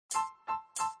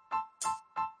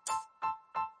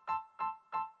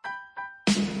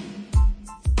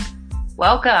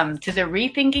Welcome to the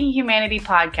Rethinking Humanity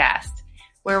podcast,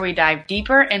 where we dive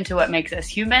deeper into what makes us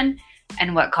human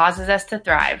and what causes us to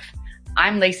thrive.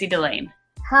 I'm Lacey Delane.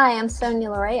 Hi, I'm Sonia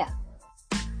Lorea.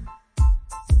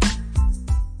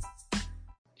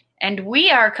 And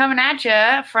we are coming at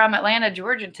you from Atlanta,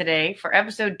 Georgia today for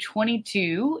episode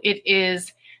 22. It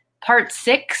is part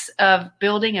 6 of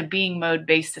Building a Being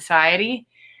Mode-Based Society.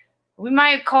 We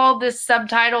might call this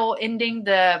subtitle Ending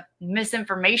the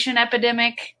Misinformation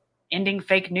Epidemic, Ending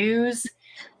Fake News.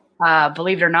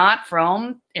 Believe it or not,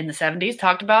 Fromm in the 70s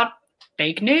talked about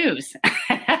fake news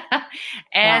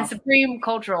and Supreme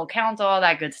Cultural Council, all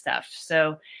that good stuff.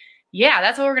 So, yeah,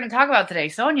 that's what we're going to talk about today.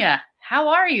 Sonia, how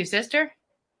are you, sister?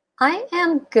 I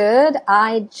am good.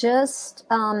 I just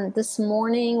this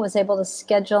morning was able to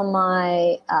schedule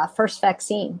my first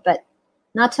vaccine, but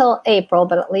not till April,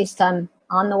 but at least I'm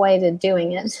on the way to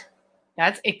doing it.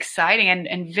 That's exciting.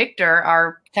 And Victor,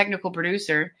 our technical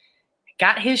producer,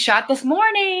 got his shot this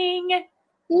morning.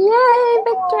 Yay,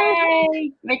 Victor.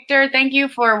 Yay. Victor, thank you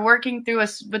for working through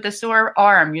us with a sore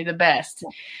arm. You're the best.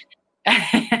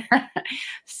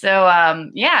 So,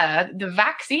 the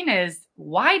vaccine is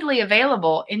widely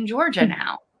available in Georgia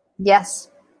now. Yes,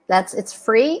 it's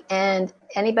free, and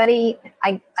anybody,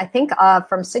 I think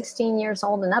from 16 years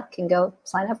old and up can go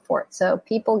sign up for it. So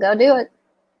people go do it.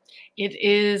 It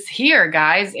is here,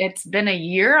 guys. It's been a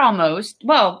year almost.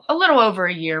 Well, a little over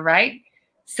a year, right?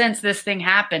 Since this thing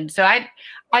happened. So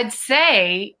I'd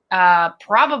say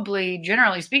probably,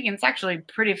 generally speaking, it's actually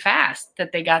pretty fast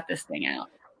that they got this thing out.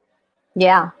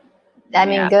 Yeah. I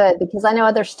mean, good, because I know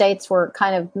other states were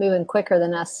kind of moving quicker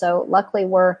than us. So luckily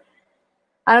we're,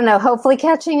 I don't know, hopefully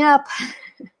catching up.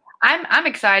 I'm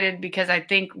excited because I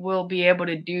think we'll be able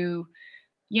to do,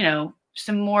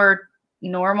 some more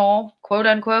normal, quote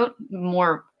unquote,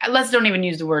 more, let's don't even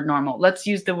use the word normal. Let's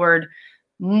use the word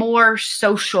more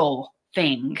social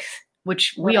things,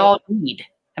 which we all need.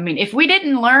 I mean, if we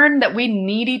didn't learn that we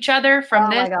need each other from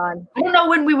this, my God. I don't know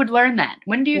when we would learn that.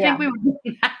 When do you think we would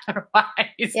learn that otherwise?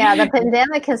 Yeah, the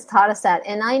pandemic has taught us that.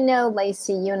 And I know,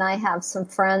 Lacey, you and I have some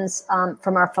friends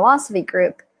from our philosophy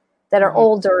group that are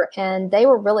older, and they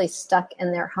were really stuck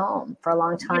in their home for a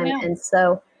long time. Yeah. And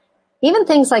so even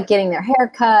things like getting their hair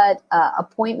cut,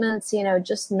 appointments,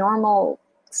 just normal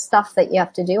stuff that you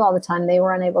have to do all the time, they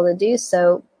were unable to do.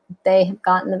 So they have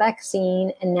gotten the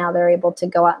vaccine, and now they're able to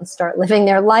go out and start living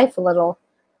their life a little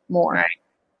more.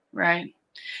 Right.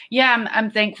 Yeah,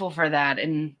 I'm thankful for that.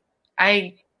 And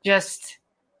I just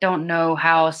don't know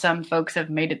how some folks have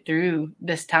made it through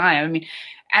this time. I mean,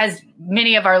 as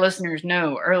many of our listeners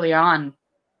know, early on,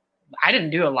 I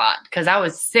didn't do a lot because I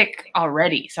was sick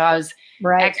already. So I was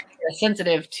extra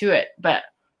sensitive to it. But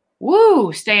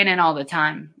staying in all the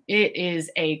time. It is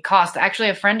a cost. Actually,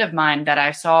 a friend of mine that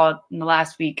I saw in the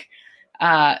last week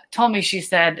told me, she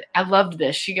said, I loved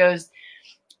this. She goes,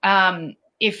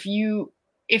 if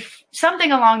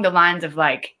something along the lines of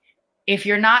like, if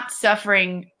you're not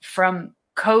suffering from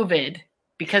COVID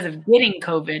because of getting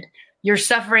COVID, you're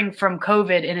suffering from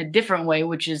COVID in a different way,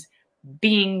 which is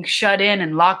being shut in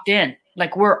and locked in.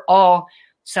 Like we're all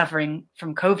suffering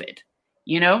from COVID,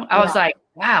 I was like,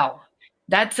 wow.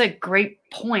 That's a great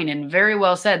point and very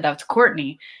well said. That's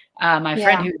Courtney, my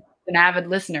friend who's an avid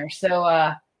listener.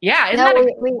 So,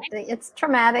 it's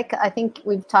traumatic. I think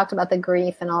we've talked about the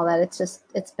grief and all that.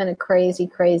 It's been a crazy,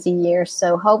 crazy year.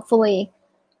 So hopefully,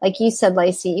 like you said,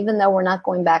 Lacey, even though we're not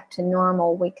going back to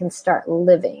normal, we can start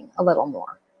living a little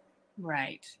more.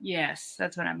 Right. Yes,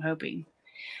 that's what I'm hoping.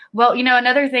 Well,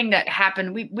 another thing that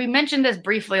happened, we mentioned this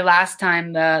briefly last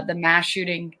time, the mass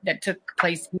shooting that took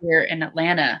place here in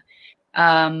Atlanta.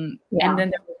 And then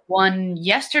there was one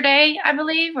yesterday, I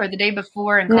believe, or the day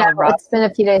before in Colorado. No, it's been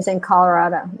a few days in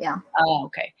Colorado. Yeah. Oh,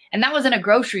 okay. And that was in a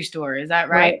grocery store. Is that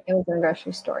right? It was in a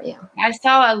grocery store. Yeah. I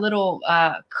saw a little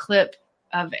clip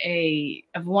of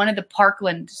one of the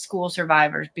Parkland school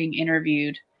survivors being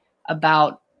interviewed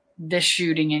about this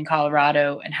shooting in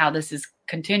Colorado and how this has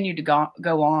continued to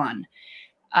go on.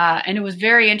 And it was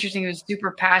very interesting. He was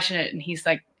super passionate. And he's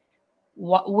like,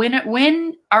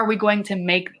 when are we going to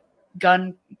make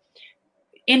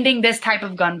ending this type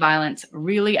of gun violence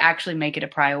really actually make it a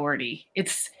priority?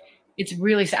 It's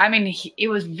really, I mean, it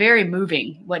was very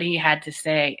moving what he had to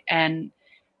say. And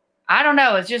I don't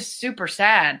know, it's just super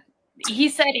sad. He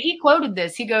said, he quoted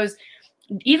this, he goes,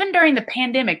 even during the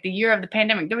pandemic, the year of the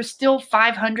pandemic, there was still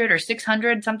 500 or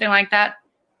 600, something like that,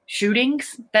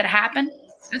 shootings that happened.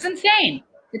 It's insane.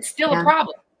 It's still a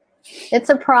problem. It's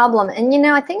a problem. And,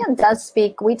 I think it does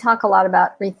speak. We talk a lot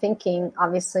about rethinking,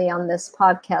 obviously, on this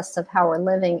podcast of how we're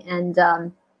living.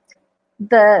 And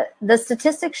the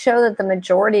statistics show that the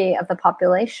majority of the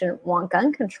population want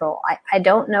gun control. I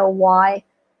don't know why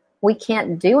we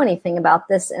can't do anything about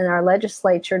this, and our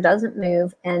legislature doesn't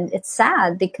move. And it's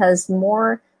sad because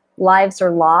more lives are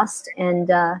lost,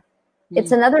 and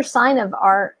it's another sign of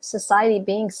our society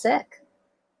being sick.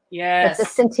 Yes. That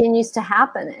this continues to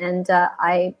happen. And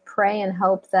I pray and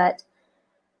hope that,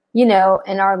 you know,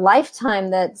 in our lifetime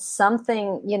that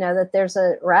something, you know, that there's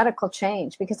a radical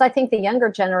change. Because I think the younger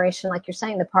generation, like you're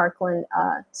saying, the Parkland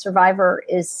survivor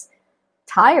is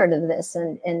tired of this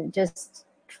and just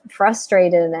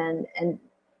frustrated, and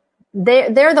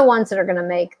they're the ones that are going to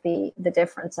make the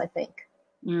difference, I think.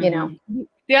 You know,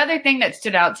 the other thing that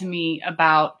stood out to me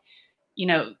about, you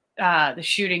know, the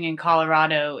shooting in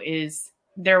Colorado is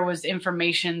there was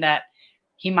information that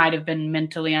he might have been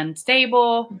mentally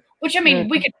unstable, which, I mean,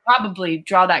 we could probably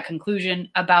draw that conclusion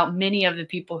about many of the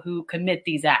people who commit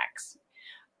these acts.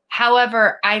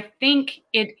 However, I think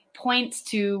it points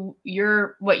to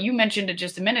what you mentioned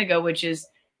just a minute ago, which is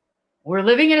we're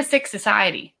living in a sick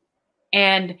society.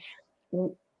 And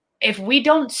if we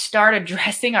don't start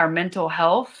addressing our mental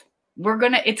health,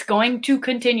 it's going to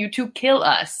continue to kill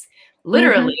us,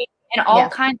 literally, in all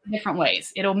kinds of different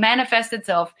ways. It'll manifest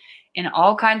itself in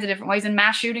all kinds of different ways, and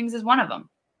mass shootings is one of them.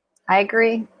 I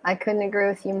agree. I couldn't agree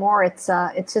with you more. It's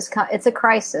a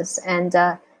crisis, and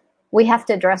we have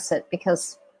to address it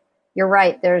because you're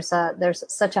right. There's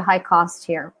such a high cost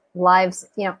here. Lives,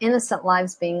 you know, innocent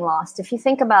lives being lost. If you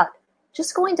think about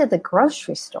just going to the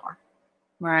grocery store,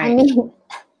 right? I mean,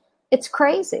 it's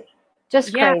crazy,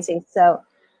 just crazy. So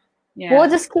we'll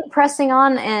just keep pressing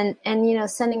on and you know,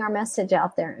 sending our message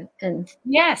out there. And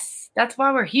yes, that's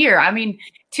why we're here. I mean,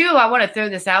 too, I want to throw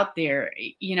this out there.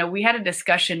 You know, we had a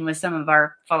discussion with some of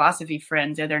our philosophy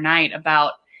friends the other night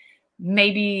about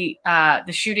maybe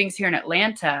the shootings here in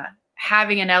Atlanta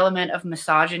having an element of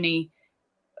misogyny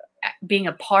being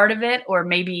a part of it, or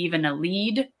maybe even a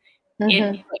lead.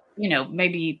 In, you know,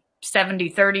 maybe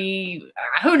 70-30,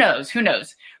 who knows?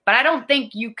 But I don't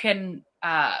think you can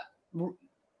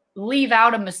leave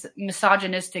out a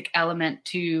misogynistic element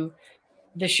to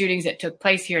the shootings that took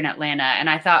place here in Atlanta. And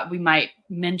I thought we might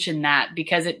mention that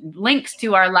because it links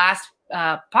to our last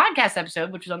podcast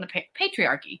episode, which was on the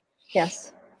patriarchy.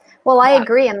 Yes. Well, I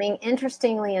agree. I mean,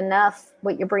 interestingly enough,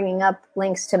 what you're bringing up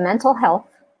links to mental health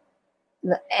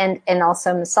and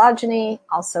also misogyny,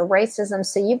 also racism.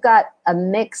 So you've got a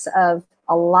mix of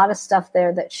a lot of stuff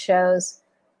there that shows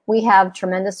we have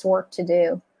tremendous work to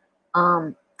do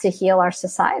to heal our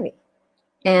society.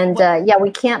 And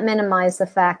we can't minimize the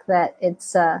fact that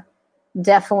it's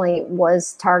definitely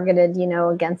was targeted, you know,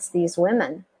 against these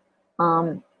women.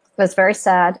 It was very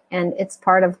sad, and it's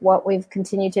part of what we've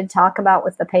continued to talk about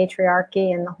with the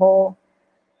patriarchy and the whole,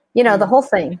 you know, the whole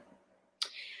thing.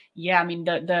 Yeah, I mean,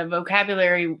 the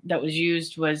vocabulary that was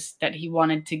used was that he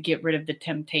wanted to get rid of the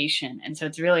temptation. And so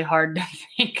it's really hard to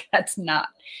think that's not,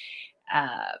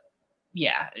 and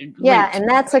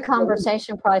that's a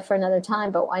conversation probably for another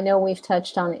time, but I know we've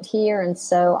touched on it here. And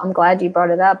so I'm glad you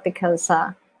brought it up because,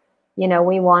 you know,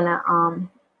 we want to,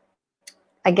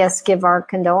 I guess, give our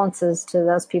condolences to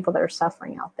those people that are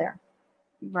suffering out there.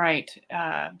 Right.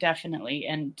 Definitely.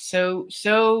 And so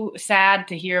sad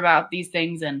to hear about these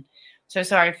things, and so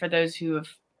sorry for those who have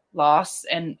lost,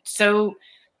 and so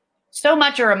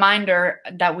much a reminder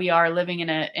that we are living in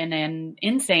an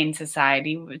insane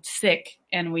society. It's sick,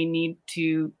 and we need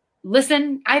to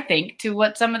listen, I think, to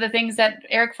what some of the things that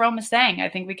Erich Fromm is saying. I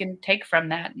think we can take from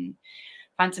that and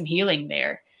find some healing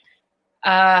there.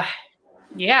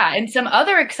 And some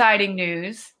other exciting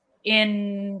news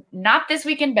in not this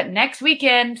weekend, but next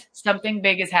weekend, something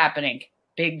big is happening.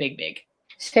 Big.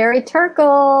 Sherry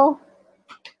Turkle.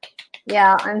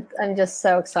 Yeah, I'm just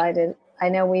so excited. I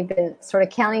know we've been sort of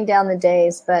counting down the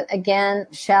days, but again,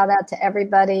 shout out to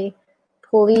everybody.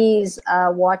 Please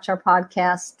watch our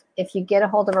podcast. If you get a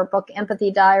hold of our book,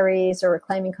 Empathy Diaries or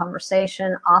Reclaiming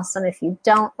Conversation, awesome. If you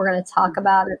don't, we're going to talk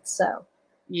about it. So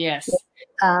yes,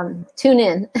 tune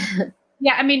in.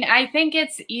 Yeah, I mean, I think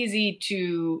it's easy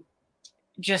to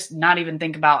just not even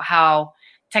think about how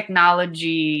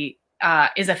technology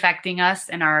is affecting us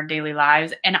in our daily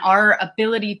lives and our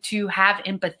ability to have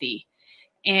empathy.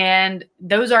 And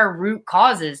those are root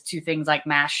causes to things like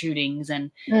mass shootings and,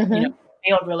 you know,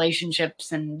 failed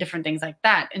relationships and different things like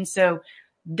that. And so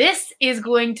this is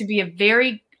going to be a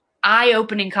very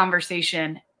eye-opening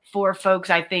conversation for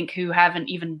folks, I think, who haven't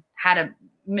even had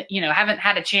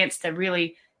a chance to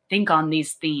really think on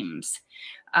these themes.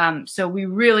 So we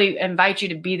really invite you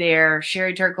to be there.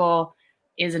 Sherry Turkle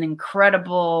is an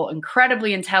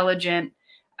incredibly intelligent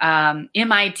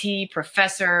MIT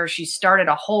professor. She started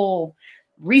a whole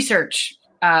research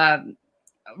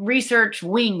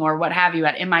wing or what have you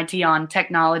at MIT on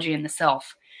technology and the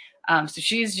self. So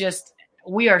she's just,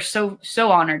 we are so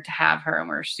honored to have her, and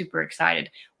we're super excited.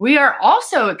 We are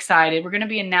also excited. We're going to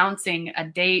be announcing a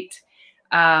date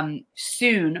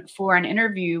soon for an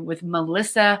interview with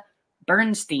Melissa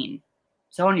Bernstein.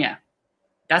 Sonia,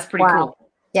 that's pretty cool.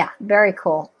 Yeah, very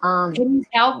cool. Can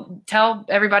you tell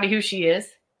everybody who she is?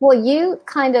 Well, you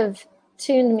kind of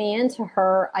tuned me into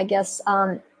her. I guess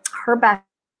her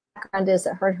background is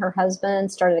that her and her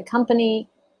husband started a company,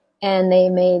 and they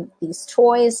made these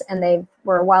toys, and they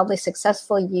were wildly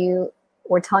successful. You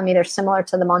were telling me they're similar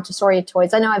to the Montessori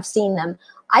toys. I know I've seen them.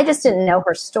 I just didn't know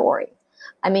her story.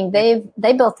 I mean, they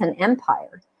built an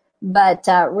empire. But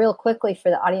real quickly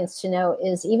for the audience to know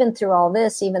is even through all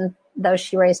this, even though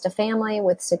she raised a family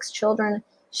with 6 children,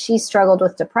 she struggled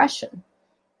with depression.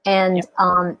 And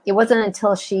it wasn't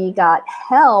until she got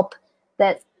help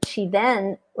that she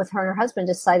then, with her and her husband,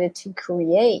 decided to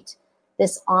create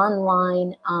this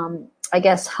online,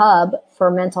 hub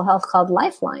for mental health called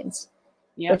Lifelines,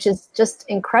 which is just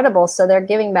incredible. So they're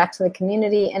giving back to the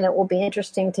community, and it will be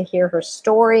interesting to hear her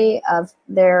story of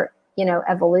their,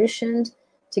 evolution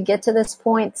to get to this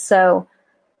point. So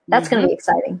that's going to be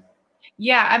exciting.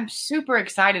 Yeah, I'm super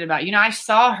excited about it. I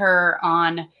saw her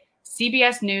on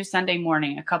CBS News Sunday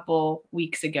Morning a couple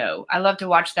weeks ago. I love to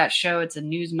watch that show. It's a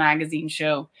news magazine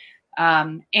show.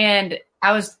 And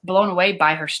I was blown away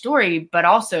by her story, but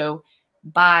also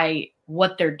by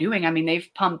what they're doing. I mean, they've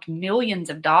pumped millions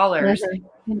of dollars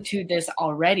into this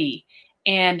already.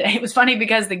 And it was funny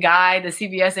because the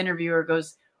CBS interviewer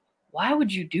goes, "Why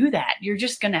would you do that? You're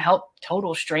just going to help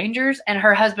total strangers." And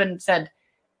her husband said,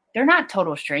 "They're not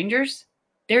total strangers.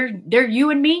 They're you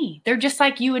and me. They're just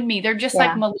like you and me. They're just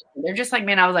like Melissa. They're just like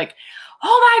me." And I was like,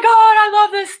 "Oh my God, I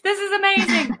love this. This is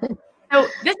amazing." So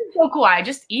this is so cool. I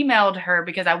just emailed her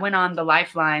because I went on the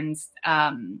Lifelines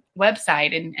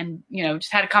website and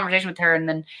just had a conversation with her. And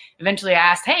then eventually I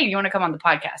asked, "Hey, do you want to come on the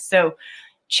podcast?" So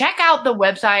check out the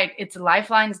website. It's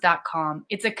lifelines.com.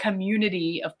 It's a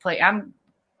community of play. I'm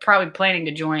probably planning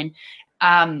to join.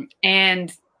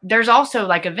 And there's also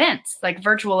like events, like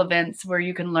virtual events where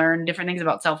you can learn different things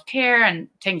about self-care and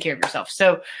taking care of yourself.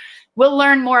 So we'll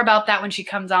learn more about that when she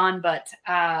comes on, but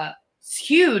it's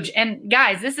huge. And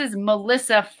guys, this is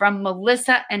Melissa from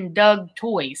Melissa and Doug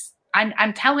Toys.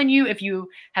 I'm telling you, if you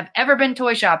have ever been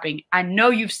toy shopping, I know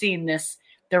you've seen this.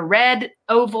 The red,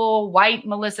 oval, white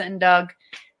Melissa and Doug,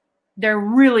 they're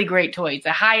really great toys,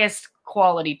 the highest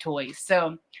quality toys.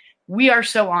 So we are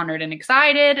so honored and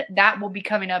excited. That will be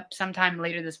coming up sometime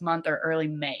later this month or early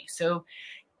May. So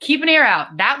keep an ear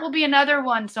out. That will be another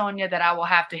one, Sonia, that I will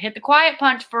have to hit the quiet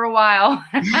punch for a while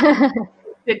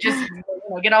to just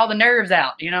get all the nerves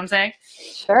out. You know what I'm saying?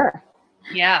 Sure.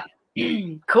 Yeah.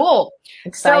 Cool.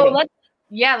 Exciting. So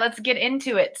let's get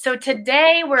into it. So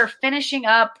today we're finishing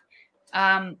up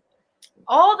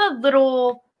all the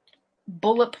little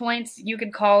bullet points, you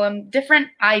could call them, different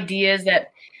ideas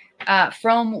that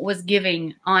Fromm was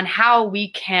giving on how we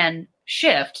can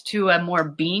shift to a more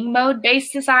being mode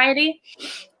based society.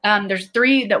 There's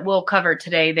 3 that we'll cover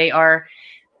today. They are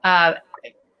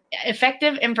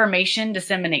effective information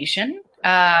dissemination,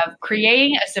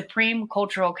 creating a supreme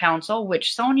cultural council,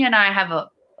 which Sonia and I have a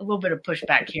little bit of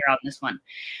pushback here on this one.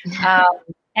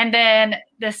 And then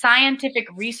the scientific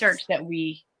research that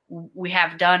we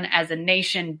have done as a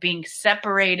nation being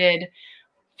separated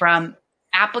from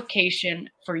application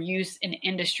for use in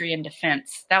industry and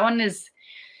defense. That one is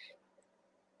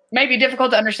maybe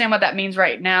difficult to understand what that means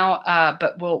right now,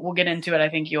 but we'll get into it. I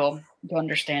think you'll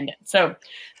understand it. So,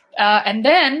 and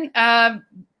then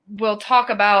we'll talk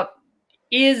about,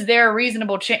 is there a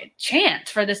reasonable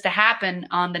chance for this to happen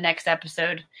on the next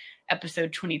episode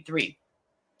 23.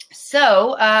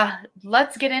 So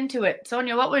let's get into it.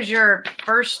 Sonia, what was your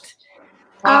first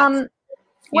thoughts?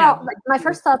 Well, my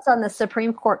first thoughts on the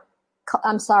Supreme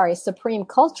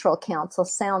Cultural Council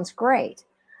sounds great.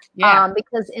 Yeah.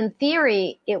 Because in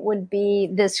theory, it would be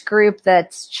this group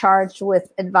that's charged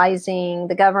with advising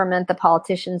the government, the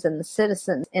politicians, and the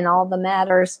citizens in all the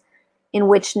matters in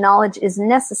which knowledge is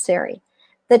necessary.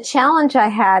 The challenge I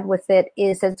had with it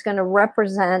is it's going to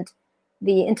represent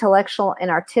the intellectual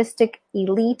and artistic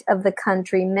elite of the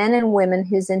country, men and women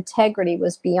whose integrity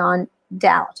was beyond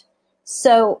doubt.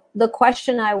 So the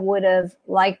question I would have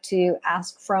liked to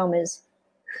ask Fromm is,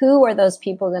 who are those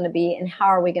people going to be and how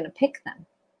are we going to pick them?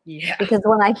 Yeah. Because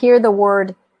when I hear the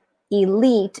word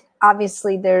elite,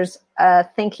 obviously there's a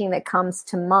thinking that comes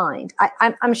to mind.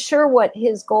 I'm sure what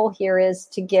his goal here is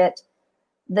to get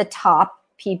the top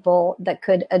people that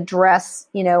could address,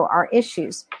 our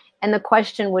issues. And the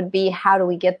question would be, how do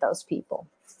we get those people?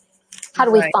 How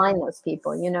do we find those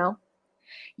people,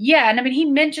 Yeah, and I mean, he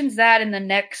mentions that in the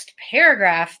next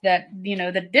paragraph that,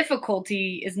 the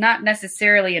difficulty is not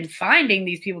necessarily in finding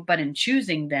these people, but in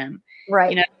choosing them.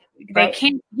 Right. They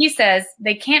can't, he says,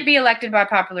 they can't be elected by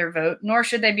popular vote, nor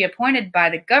should they be appointed by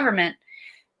the government,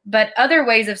 but other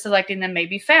ways of selecting them may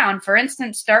be found. For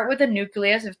instance, start with a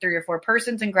nucleus of 3 or 4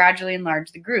 persons and gradually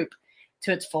enlarge the group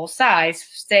to its full size,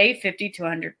 say 50 to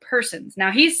 100 persons.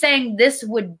 Now, he's saying this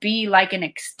would be like an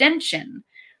extension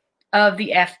of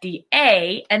the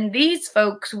FDA, and these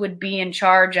folks would be in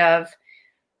charge of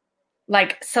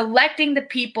like selecting the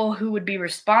people who would be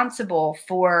responsible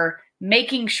for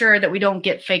making sure that we don't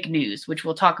get fake news, which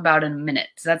we'll talk about in a minute.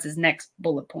 So that's his next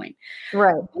bullet point.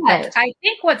 Right. But I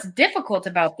think what's difficult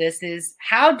about this is,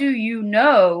 how do you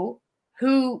know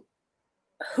who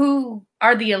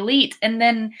are the elite? And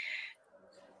then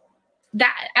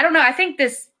that, I don't know. I think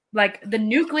this, like the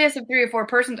nucleus of 3 or 4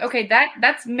 persons, okay,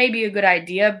 that's maybe a good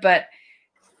idea, but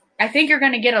I think you're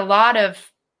going to get a lot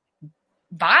of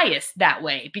bias that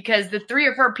way, because the 3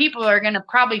 or 4 people are going to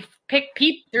probably pick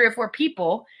 3 or 4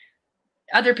 people,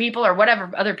 other people or whatever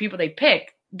other people they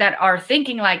pick, that are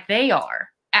thinking like they are.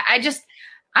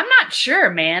 I'm not sure,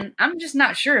 man. I'm just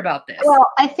not sure about this. Well,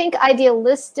 I think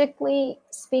idealistically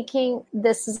speaking,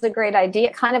 this is a great idea.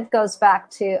 It kind of goes back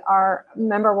to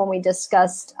remember when we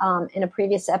discussed in a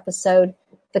previous episode,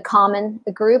 the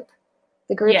groups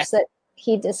that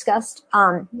he discussed.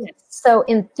 So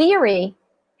in theory,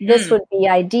 this would be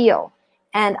ideal.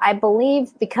 And I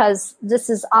believe, because this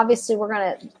is obviously, we're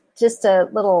going to, just a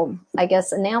little, I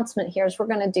guess, announcement here is we're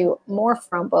going to do more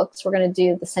from books. We're going to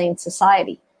do the Sane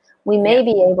Society. We may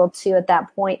be able to, at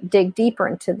that point, dig deeper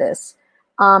into this.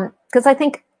 Because I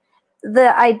think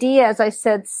the idea, as I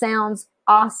said, sounds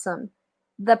awesome.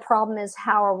 The problem is,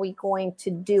 how are we going to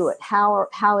do it?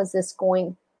 How is this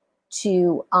going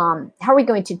to, how are we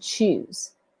going to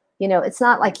choose? It's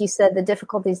not like you said, the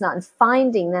difficulty is not in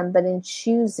finding them, but in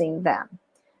choosing them.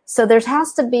 So there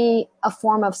has to be a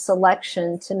form of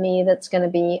selection, to me, that's going to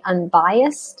be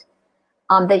unbiased,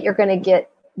 that you're going to get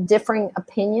differing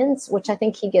opinions, which I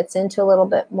think he gets into a little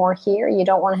bit more here. You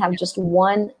don't want to have just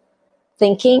one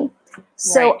thinking.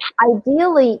 So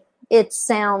ideally, it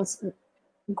sounds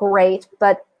great,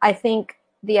 but I think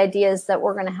the idea is that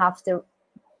we're going to have to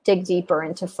dig deeper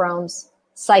into Fromm's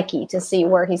psyche to see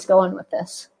where he's going with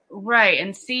this. Right,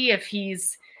 and see if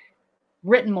he's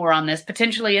written more on this.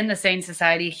 Potentially in the Sane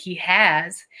Society he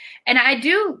has. And I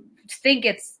do think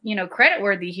it's, credit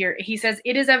worthy here. He says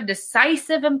it is of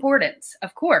decisive importance,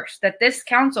 of course, that this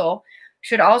council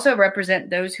should also represent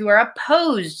those who are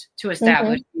opposed to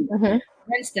establishment. Mm-hmm.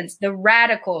 For instance, the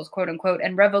radicals, quote unquote,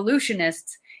 and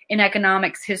revolutionists in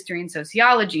economics, history, and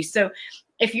sociology. So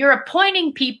if you're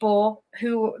appointing people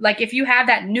who, like, if you have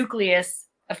that nucleus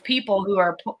of people who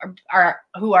are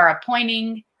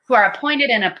appointed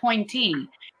and appointing,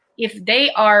 if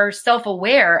they are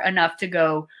self-aware enough to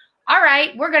go, all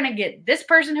right, we're going to get this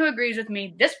person who agrees with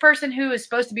me, this person who is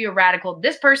supposed to be a radical,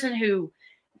 this person who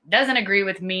doesn't agree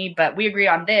with me, but we agree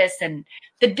on this, and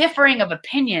the differing of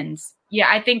opinions. Yeah,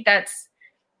 I think that's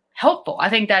helpful. I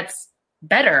think that's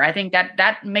better. I think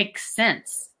that makes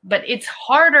sense. But it's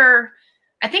harder.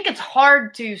 I think it's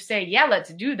hard to say, yeah,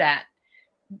 let's do that,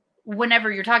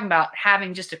 whenever you're talking about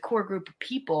having just a core group of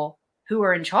people who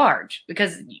are in charge,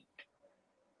 because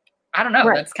I don't know,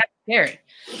 that's kind of scary.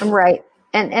 Right.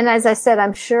 And as I said,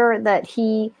 I'm sure that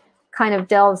he kind of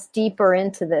delves deeper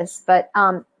into this, but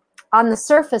on the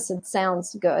surface, it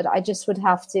sounds good. I just would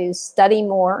have to study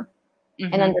more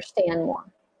and understand more.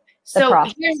 So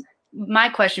here's my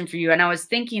question for you. And I was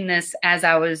thinking this as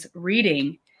I was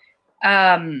reading,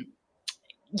 I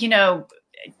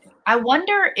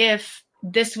wonder if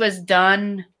this was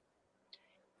done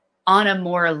on a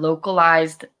more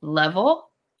localized level,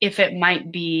 if it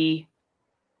might be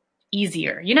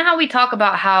easier. You know how we talk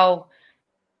about how,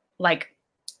 like,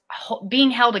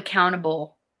 being held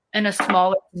accountable in a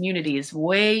smaller community is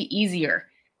way easier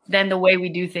than the way we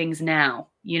do things now,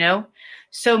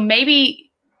 So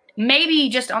maybe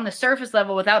just on the surface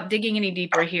level, without digging any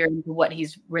deeper here into what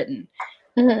he's written,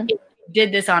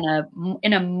 did this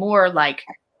in a more like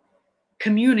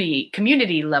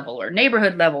community level or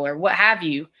neighborhood level or what have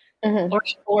you,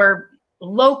 or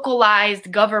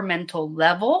localized governmental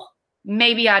level,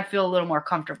 maybe I'd feel a little more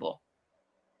comfortable.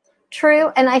 True.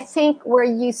 And I think where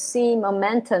you see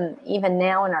momentum even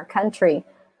now in our country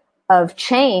of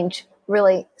change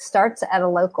really starts at a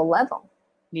local level.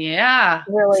 Yeah.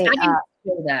 Really,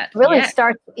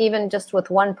 starts even just with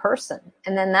one person.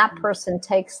 And then that person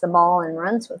takes the ball and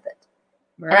runs with it.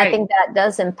 And I think that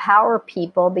does empower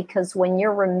people, because when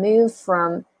you're removed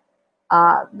from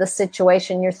the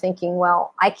situation, you're thinking,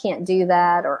 well, I can't do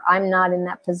that, or I'm not in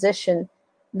that position.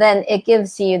 Then it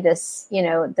gives you this,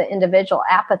 the individual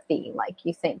apathy. Like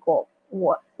you think, well,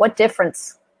 what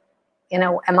difference,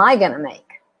 am I going to make?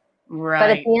 Right.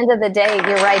 But at the end of the day,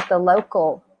 you're right. The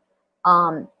local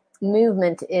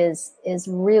movement is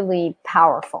really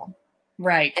powerful.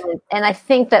 Right. And I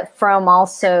think that Fromm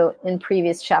also in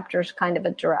previous chapters kind of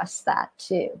addressed that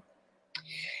too.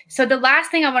 So the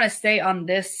last thing I want to say on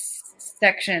this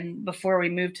section before we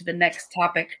move to the next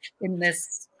topic in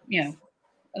this,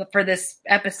 for this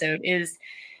episode, is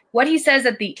what he says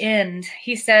at the end.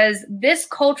 He says, this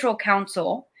cultural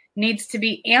council needs to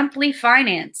be amply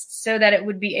financed so that it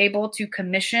would be able to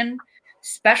commission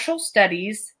special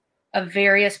studies of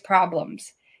various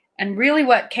problems. And really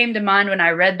what came to mind when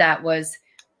I read that was,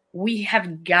 we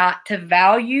have got to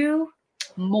value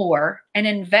more and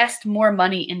invest more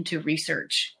money into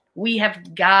research. We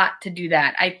have got to do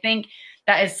that. I think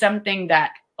that is something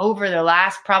that over the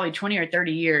last probably 20 or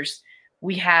 30 years,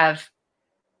 we have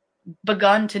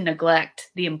begun to neglect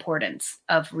the importance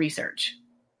of research.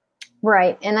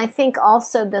 Right. And I think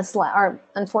also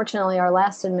unfortunately, our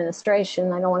last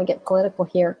administration, I don't want to get political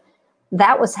here,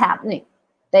 that was happening.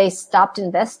 They stopped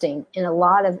investing in a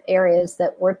lot of areas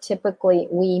that were typically,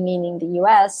 we meaning the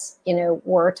U.S.,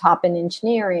 we're top in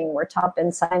engineering, we're top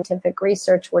in scientific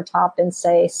research, we're top in,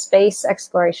 say, space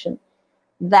exploration.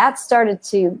 That started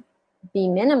to be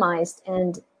minimized.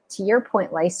 And to your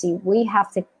point, Lacey, we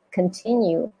have to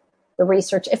continue the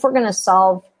research if we're going to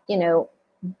solve,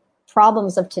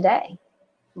 problems of today.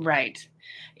 Right.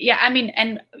 Yeah. I mean,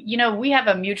 and, we have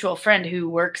a mutual friend who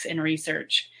works in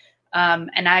research.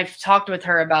 And I've talked with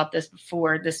her about this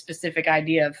before, this specific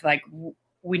idea of like,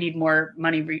 we need more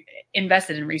money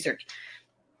invested in research.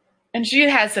 And she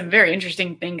has some very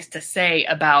interesting things to say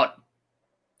about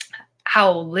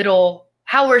how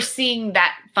we're seeing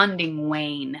that funding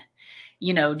wane,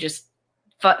 just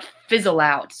fizzle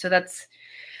out. So that's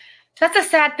a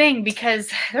sad thing,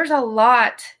 because there's a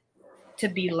lot to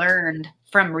be learned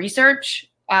from research.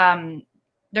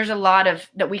 There's a lot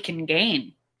that we can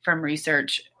gain from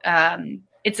research.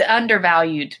 It's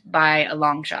undervalued by a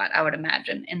long shot, I would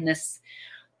imagine, in this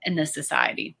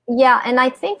society. Yeah, and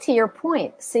I think to your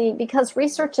point, see, because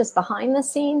research is behind the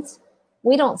scenes,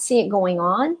 we don't see it going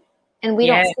on, and we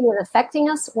don't see it affecting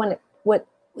us when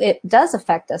it does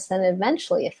affect us, and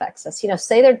eventually affects us.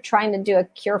 Say they're trying to do a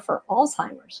cure for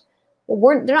Alzheimer's.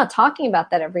 Well, they're not talking about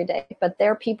that every day, but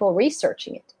there are people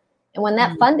researching it. And when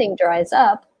that funding dries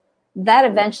up, that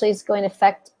eventually is going to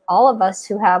affect all of us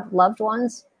who have loved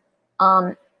ones.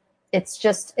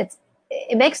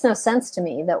 It makes no sense to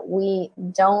me that we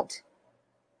don't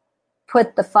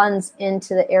put the funds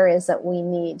into the areas that we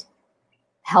need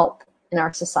help in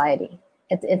our society.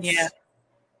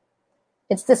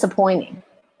 It's disappointing.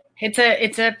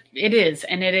 It is.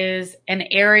 And it is an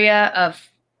area of,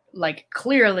 like,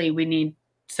 clearly we need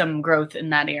some growth in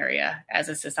that area as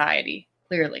a society,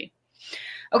 clearly.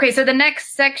 Okay, so the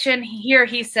next section here,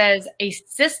 he says, a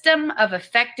system of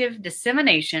effective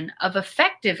dissemination of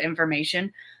effective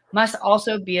information must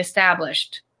also be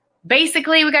established.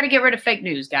 Basically, we got to get rid of fake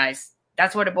news, guys.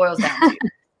 That's what it boils down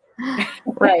to.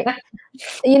 Right.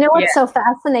 What's so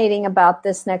fascinating about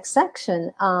this next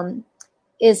section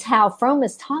is how Fromm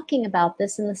is talking about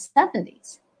this in the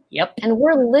 70s. Yep. And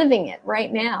we're living it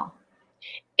right now.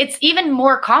 It's even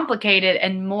more complicated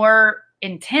and more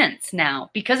intense now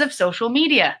because of social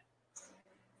media.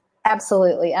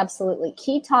 Absolutely. Absolutely.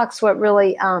 Key talks, what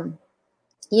really,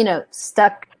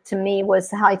 stuck to me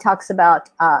was how he talks about,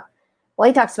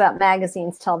 he talks about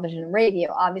magazines, television,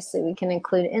 radio. Obviously, we can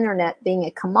include internet being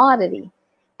a commodity.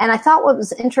 And I thought what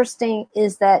was interesting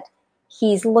is that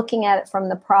he's looking at it from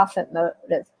the profit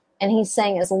motive. And he's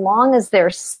saying, as long as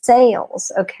there's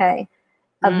sales,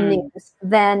 of news,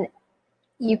 then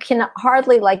you can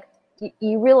hardly,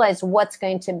 you realize what's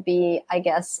going to be, I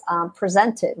guess,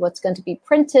 presented, what's going to be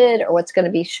printed, or what's going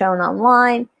to be shown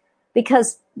online,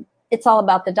 because it's all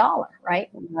about the dollar, right?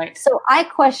 Right. So I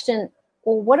question,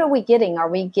 well, what are we getting? Are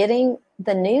we getting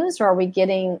the news, or are we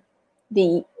getting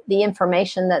the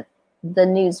information that the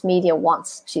news media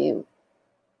wants to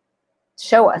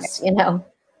show us,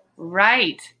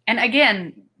 Right. And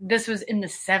again, this was in the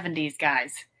 70s,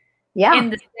 guys. Yeah. In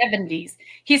the 70s.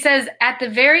 He says, at the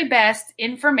very best,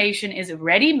 information is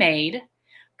ready-made,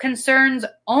 concerns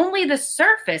only the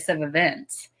surface of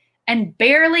events, and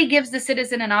barely gives the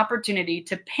citizen an opportunity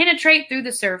to penetrate through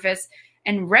the surface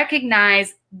and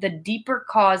recognize the deeper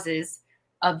causes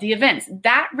of the events.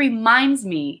 That reminds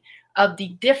me of the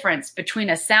difference between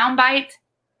a soundbite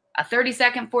a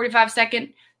 30-second,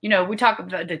 45-second, we talk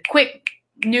about the quick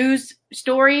news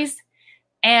stories.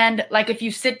 And like if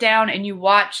you sit down and you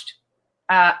watched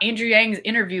Andrew Yang's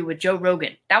interview with Joe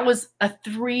Rogan, that was a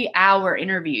 3-hour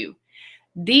interview.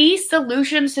 These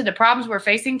solutions to the problems we're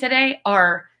facing today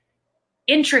are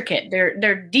intricate.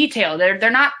 They're detailed.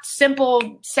 They're not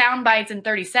simple sound bites in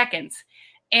 30 seconds.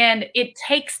 And it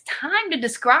takes time to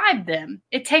describe them.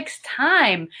 It takes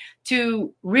time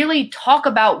to really talk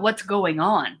about what's going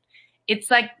on. It's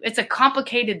a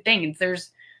complicated thing.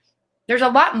 There's a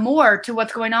lot more to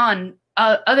what's going on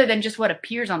other than just what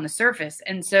appears on the surface.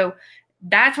 And so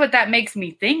that's what that makes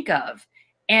me think of.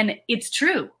 And it's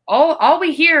true. All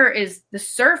we hear is the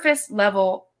surface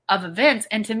level of events.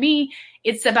 And to me,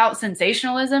 it's about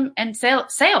sensationalism and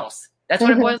sales. That's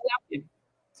what it boils down to.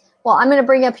 Well, I'm going to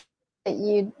bring up that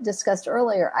you discussed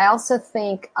earlier. I also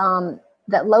think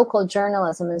that local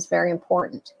journalism is very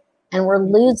important. And we're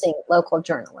losing local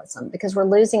journalism because we're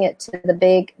losing it to the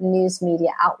big news media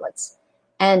outlets.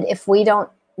 And if we don't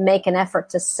make an effort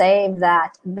to save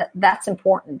that, that's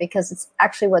important because it's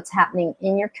actually what's happening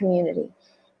in your community.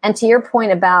 And to your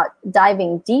point about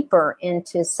diving deeper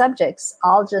into subjects,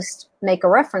 I'll just make a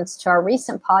reference to our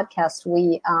recent podcast.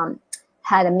 We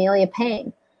had Amelia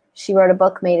Pang. She wrote a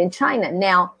book, Made in China.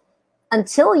 Now,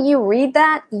 until you read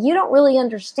that, you don't really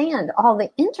understand all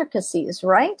the intricacies,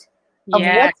 right? Of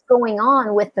what's going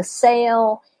on with the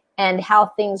sale and how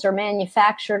things are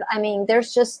manufactured. I mean,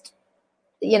 there's just,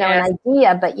 an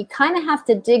idea, but you kind of have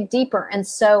to dig deeper. And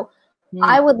so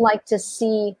I would like to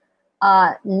see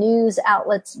news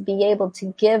outlets be able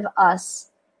to give us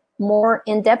more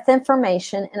in-depth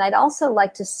information. And I'd also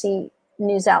like to see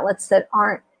news outlets that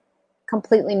aren't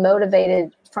completely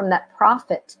motivated from that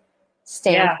profit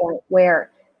standpoint, where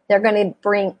they're going to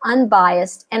bring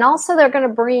unbiased, and also they're going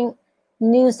to bring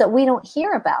news that we don't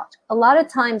hear about. A lot of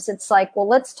times it's like, well,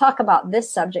 let's talk about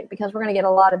this subject because we're going to get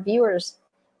a lot of viewers,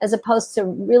 as opposed to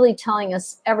really telling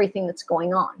us everything that's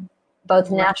going on, both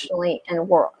nationally and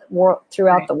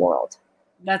throughout the world.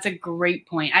 That's a great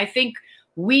point. I think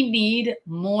we need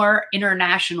more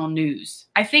international news.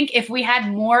 I think if we had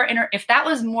more, if that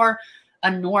was more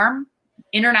a norm,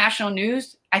 international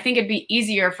news, I think it'd be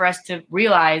easier for us to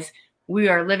realize we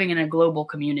are living in a global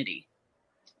community.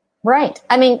 Right.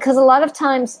 I mean, because a lot of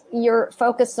times you're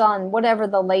focused on whatever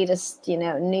the latest,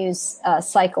 news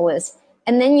cycle is.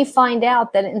 And then you find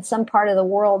out that in some part of the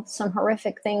world, some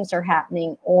horrific things are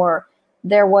happening, or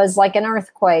there was like an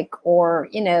earthquake, or,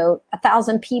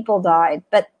 1,000 people died.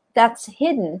 But that's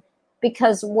hidden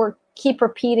because keep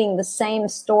repeating the same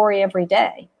story every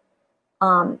day.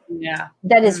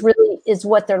 That is really is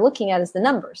what they're looking at, is the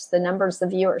numbers, the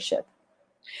viewership.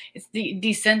 It's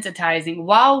desensitizing.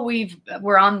 While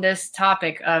we're on this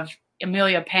topic of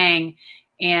Amelia Pang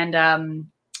and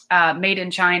Made in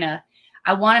China,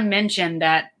 I want to mention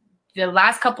that the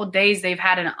last couple of days they've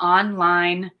had an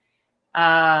online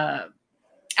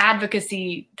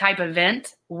advocacy type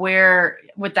event where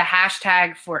with the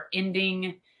hashtag for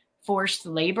ending forced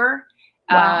labor,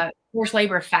 forced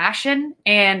labor fashion,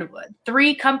 and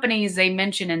 3 companies they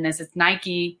mention in this. It's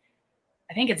Nike,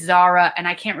 I think it's Zara, and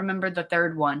I can't remember the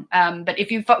third one. But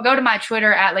if you go to my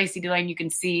Twitter at Lacey Delane, you can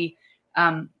see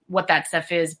what that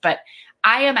stuff is. But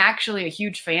I am actually a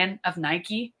huge fan of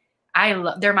Nike.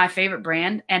 They're my favorite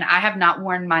brand, and I have not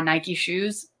worn my Nike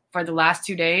shoes for the last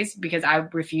 2 days because I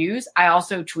refuse. I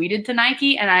also tweeted to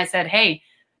Nike and I said, hey,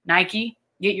 Nike,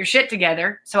 get your shit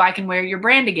together so I can wear your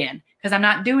brand again, because I'm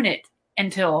not doing it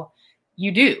until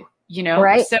you do,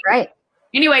 Right, so, right.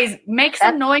 Anyways, make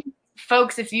some noise,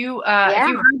 folks, if you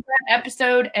heard that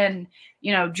episode, and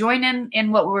join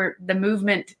in what the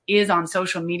movement is on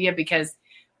social media, because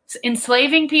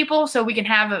enslaving people so we can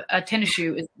have a tennis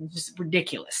shoe is just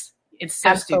ridiculous. It's so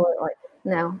Absolutely. stupid.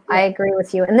 No, I agree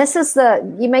with you. And this is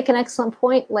you make an excellent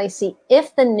point, Lacey.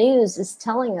 If the news is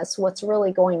telling us what's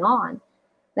really going on,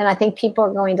 then I think people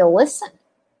are going to listen.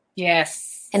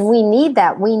 Yes. And we need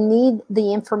that. We need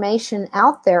the information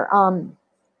out there.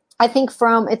 I think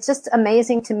it's just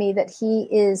amazing to me that he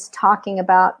is talking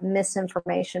about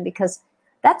misinformation, because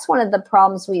that's one of the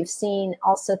problems we've seen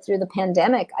also through the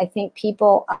pandemic. I think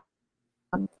people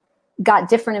got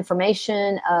different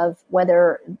information of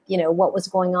whether, what was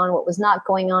going on, what was not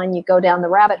going on. You go down the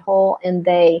rabbit hole and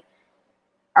they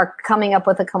are coming up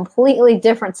with a completely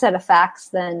different set of facts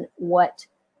than what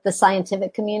the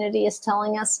scientific community is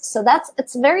telling us. So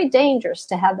it's very dangerous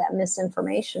to have that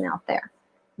misinformation out there.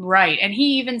 Right. And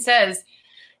he even says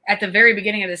at the very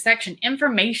beginning of this section,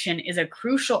 information is a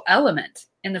crucial element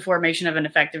in the formation of an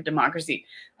effective democracy.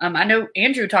 I know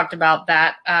Andrew talked about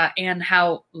that and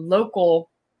how local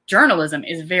journalism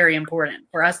is very important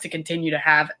for us to continue to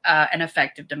have an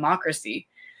effective democracy.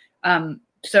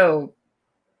 So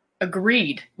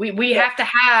agreed. We have to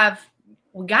have,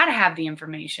 we got to have the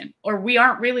information, or we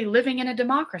aren't really living in a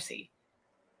democracy.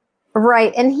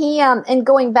 Right. And he, and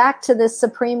going back to this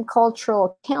Supreme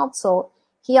Cultural Council,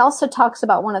 he also talks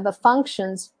about one of the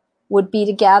functions would be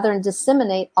to gather and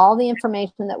disseminate all the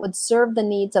information that would serve the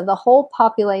needs of the whole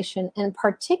population, and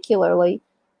particularly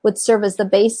would serve as the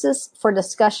basis for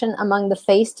discussion among the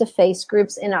face-to-face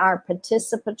groups in our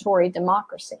participatory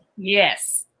democracy.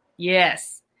 Yes.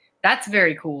 Yes. That's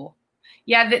very cool.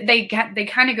 Yeah, they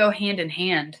kind of go hand in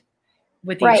hand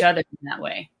with each other in that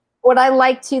way. What I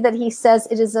like too that he says,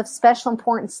 it is of special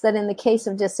importance that in the case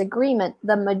of disagreement,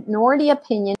 the minority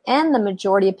opinion and the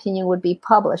majority opinion would be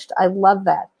published. I love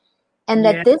that. And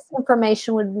that this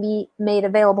information would be made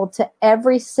available to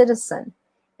every citizen,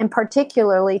 and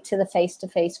particularly to the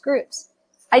face-to-face groups.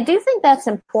 I do think that's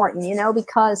important, you know,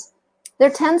 because there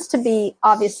tends to be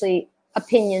obviously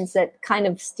opinions that kind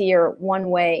of steer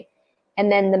one way,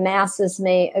 and then the masses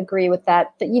may agree with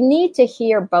that. But you need to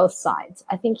hear both sides.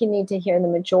 I think you need to hear the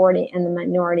majority and the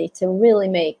minority to really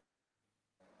make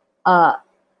an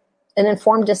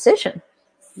informed decision.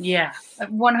 Yeah,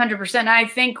 100%. I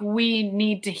think we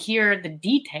need to hear the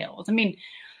details. I mean,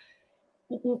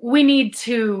 we need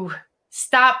to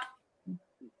stop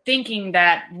thinking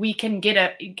that we can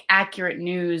get accurate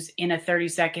news in a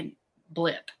 30-second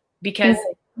blip, because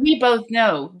we both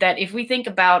know that if we think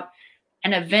about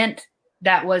an event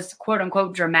that was quote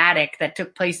unquote dramatic that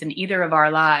took place in either of our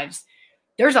lives,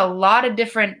 there's a lot of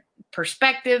different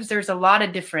perspectives. There's a lot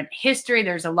of different history.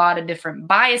 There's a lot of different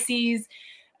biases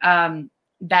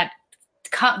that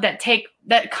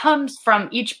comes from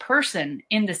each person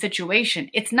in the situation.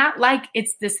 It's not like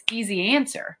it's this easy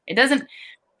answer. It's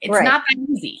not that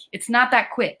easy. It's not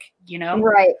that quick, you know?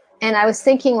 Right. And I was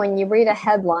thinking, when you read a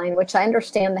headline, which I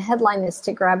understand the headline is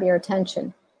to grab your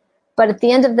attention, but at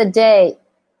the end of the day,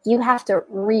 you have to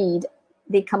read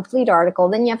the complete article,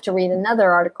 then you have to read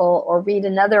another article or read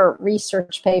another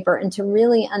research paper, and to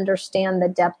really understand the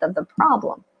depth of the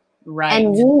problem. Right.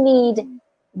 And we need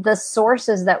the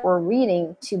sources that we're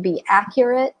reading to be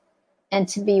accurate and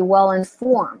to be well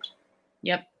informed.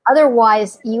 Yep.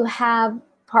 Otherwise, you have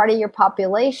part of your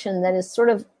population that is sort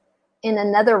of in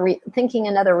another thinking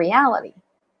another reality.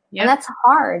 Yep. And that's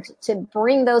hard to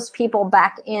bring those people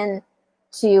back in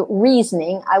to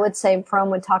reasoning. I would say Fromm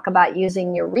would talk about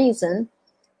using your reason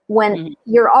when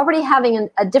you're already having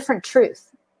a different truth.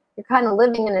 You're kind of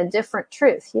living in a different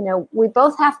truth. You know, we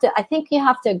both have to, I think you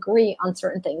have to agree on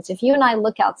certain things. If you and I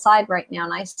look outside right now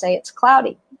and I say it's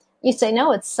cloudy, you say,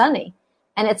 no, it's sunny,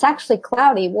 and it's actually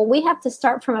cloudy. Well, we have to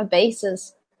start from a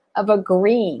basis of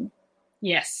agreeing.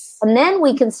 Yes. And then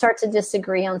we can start to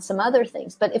disagree on some other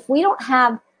things. But if we don't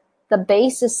have the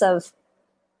basis of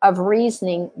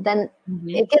reasoning, then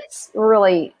it gets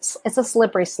really, it's a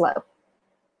slippery slope.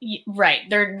 Right.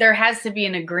 There has to be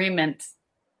an agreement.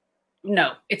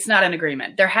 No, it's not an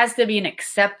agreement. There has to be an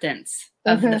acceptance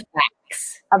of the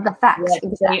facts. Of the facts,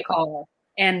 exactly. They are.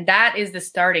 And that is the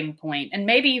starting point. And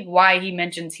maybe why he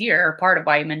mentions here, or part of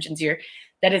why he mentions here,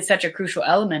 that it's such a crucial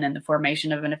element in the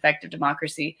formation of an effective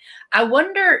democracy. I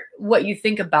wonder what you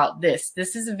think about this.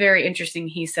 This is very interesting.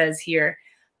 He says here,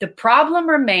 the problem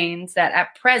remains that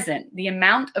at present, the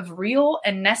amount of real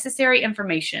and necessary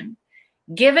information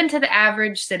given to the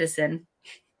average citizen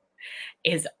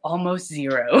is almost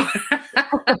zero.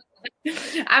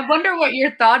 I wonder what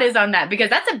your thought is on that,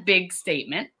 because that's a big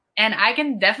statement, and I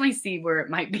can definitely see where it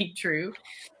might be true.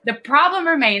 The problem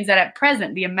remains that at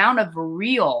present, the amount of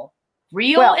real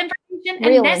information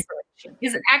and necessary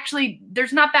is actually,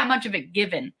 there's not that much of it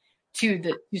given to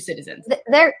citizens.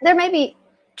 There may be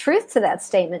truth to that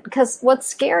statement, because what's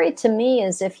scary to me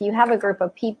is if you have a group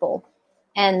of people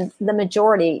and the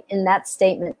majority in that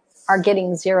statement are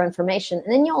getting zero information,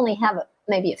 and then you only have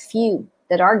maybe a few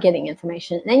that are getting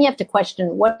information, and then you have to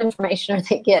question, what information are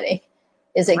they getting?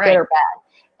 Is it good or bad?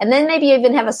 And then maybe you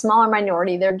even have a smaller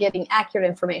minority, they're getting accurate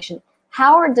information.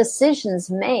 How are decisions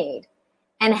made?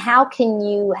 And how can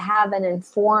you have an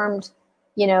informed,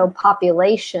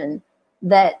 population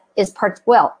that is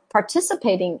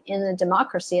participating in the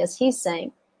democracy, as he's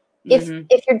saying?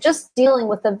 If you're just dealing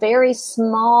with a very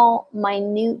small,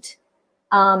 minute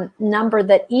number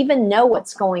that even know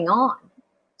what's going on.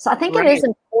 So I think it is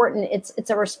important. It's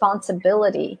a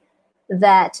responsibility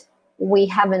that we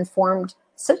have informed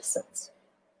citizens.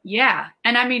 Yeah.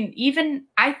 And I mean, even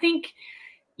I think,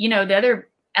 the other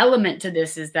element to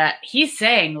this is that he's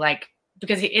saying,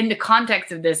 because in the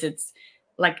context of this, it's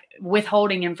like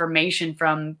withholding information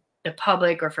from the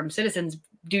public or from citizens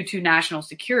due to national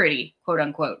security, quote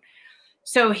unquote.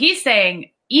 So he's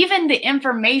saying even the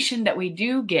information that we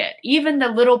do get, even the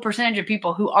little percentage of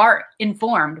people who are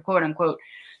informed, quote unquote,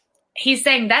 he's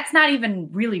saying that's not even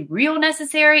really real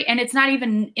necessary, and it's not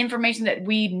even information that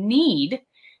we need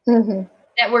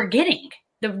that we're getting.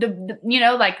 The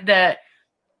like the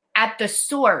at the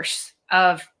source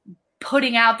of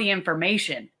putting out the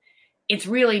information, it's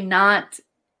really not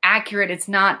accurate. It's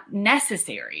not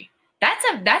necessary.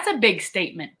 That's a big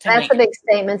statement to make. That's a big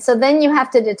statement. So then you have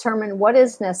to determine what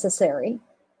is necessary.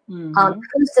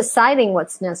 Who's deciding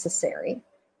what's necessary,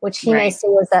 which he may say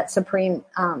was that Supreme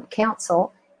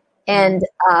Council. And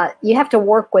you have to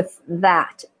work with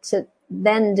that to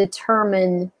then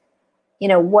determine,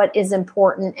 what is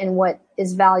important and what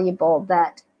is valuable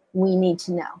that we need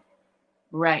to know.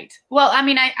 Right. Well, I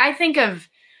mean, I think of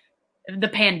the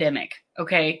pandemic.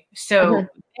 Okay. So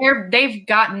they've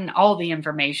gotten all the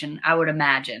information, I would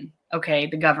imagine. Okay.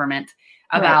 The government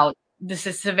about the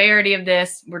severity of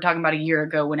this. We're talking about a year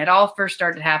ago when it all first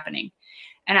started happening.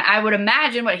 And I would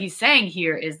imagine what he's saying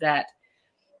here is that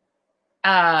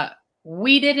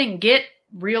we didn't get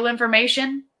real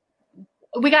information.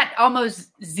 We got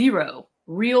almost zero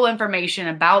real information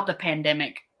about the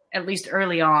pandemic, at least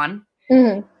early on.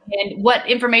 And what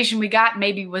information we got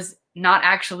maybe was not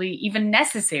actually even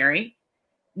necessary.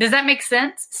 Does that make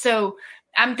sense? So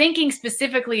I'm thinking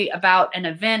specifically about an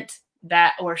event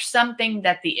that, or something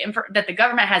that that the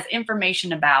government has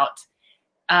information about,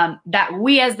 that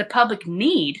we as the public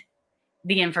need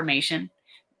the information.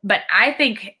 But I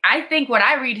think what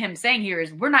I read him saying here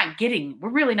is we're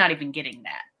really not even getting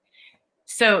that.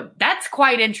 So that's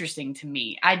quite interesting to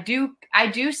me. I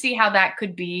do see how that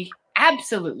could be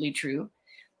absolutely true,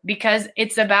 because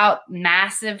it's about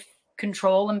massive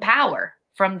control and power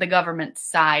from the government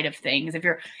side of things. If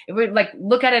we like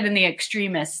look at it in the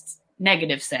extremist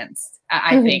negative sense,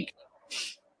 I think.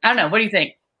 I don't know. What do you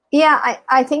think? Yeah,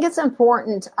 I think it's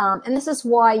important. And this is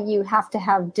why you have to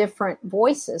have different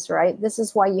voices, right? This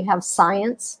is why you have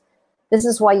science. This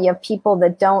is why you have people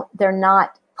that they're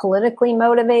not politically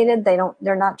motivated.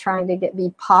 They're not trying to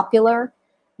be popular.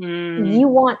 You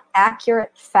want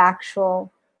accurate,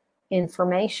 factual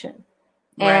information.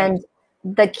 And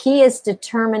the key is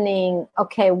determining,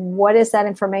 okay, what is that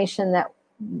information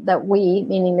that we,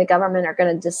 meaning the government, are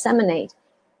going to disseminate?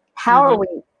 How are we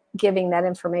giving that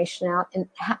information out, and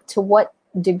to what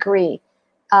degree?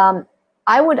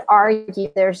 I would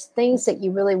argue there's things that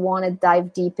you really want to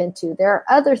dive deep into. There are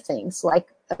other things like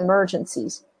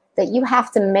emergencies that you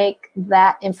have to make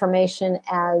that information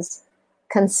as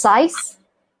concise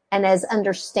and as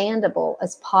understandable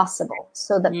as possible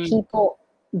so that people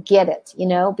get it,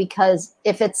 because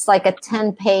if it's like a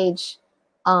 10-page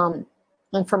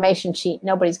information sheet,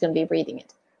 nobody's going to be reading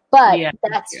it. But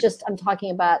that's just, I'm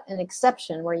talking about an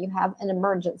exception where you have an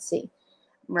emergency.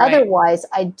 Otherwise,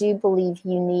 I do believe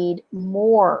you need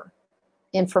more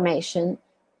information,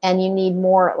 and you need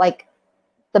more like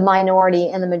the minority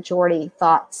and the majority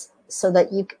thoughts, so that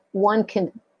one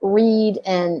can read,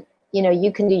 and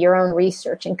you can do your own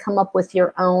research and come up with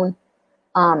your own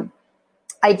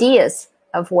ideas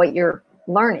of what you're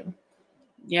learning.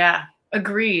 Yeah.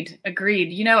 Agreed.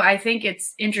 I think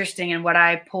it's interesting, and what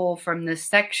I pull from this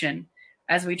section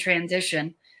as we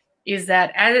transition is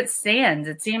that as it stands,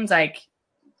 it seems like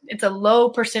it's a low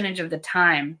percentage of the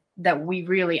time that we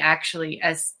really actually,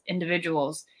 as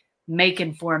individuals, make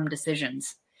informed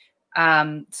decisions.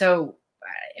 So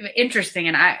interesting.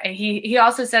 And he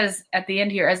also says at the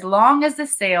end here, as long as the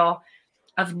sale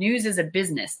of news is a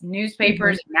business,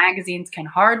 newspapers and magazines can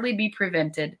hardly be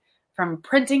prevented from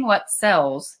printing what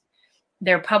sells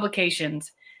their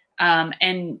publications,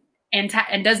 and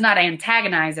does not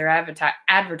antagonize their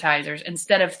advertisers,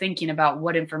 instead of thinking about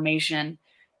what information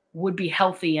would be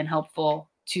healthy and helpful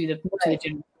to the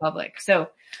general public. So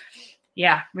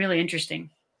yeah, really interesting.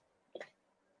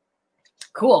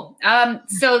 Cool.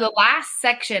 So the last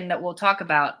section that we'll talk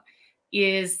about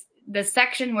is the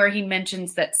section where he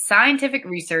mentions that scientific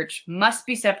research must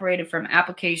be separated from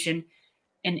application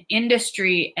in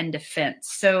industry and defense.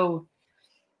 So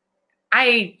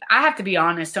I have to be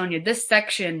honest, Sonia, this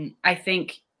section, I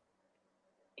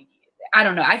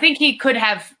don't know. I think he could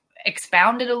have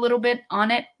expounded a little bit on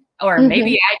it, or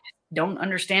maybe I just don't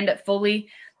understand it fully.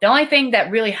 The only thing that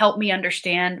really helped me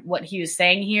understand what he was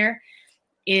saying here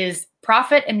is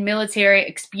profit and military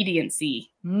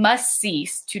expediency must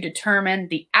cease to determine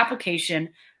the application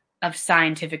of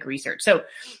scientific research. So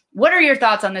what are your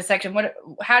thoughts on this section?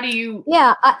 How do you?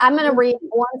 Yeah, I'm going to read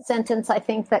one sentence I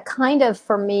think that kind of,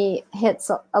 for me, hits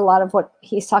a lot of what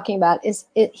he's talking about.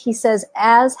 He says,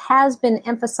 as has been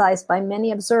emphasized by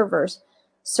many observers,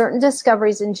 certain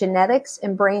discoveries in genetics,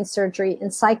 in brain surgery, in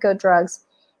psychodrugs,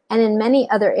 and in many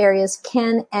other areas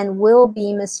can and will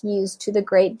be misused to the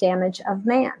great damage of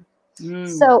man.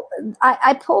 So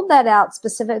I pulled that out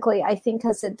specifically, I think,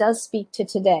 because it does speak to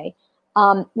today.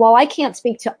 While I can't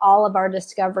speak to all of our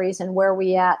discoveries and where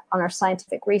we at on our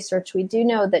scientific research, we do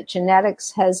know that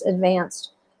genetics has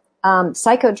advanced.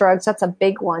 Psychodrugs, that's a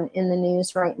big one in the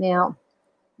news right now.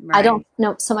 Right. I don't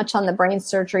know so much on the brain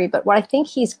surgery, but what I think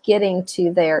he's getting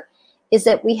to there is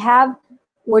that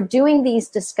we're doing these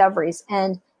discoveries,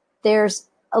 and there's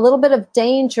a little bit of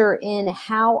danger in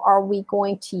how are we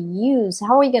going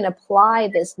to apply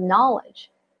this knowledge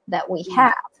that we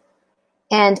have.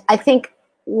 And I think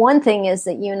one thing is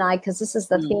that you and I, because this is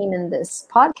the theme in this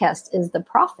podcast, is the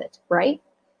profit, right?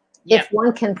 Yep. If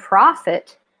one can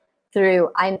profit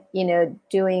through,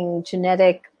 doing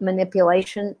genetic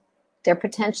manipulation, there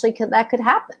potentially that could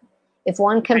happen. If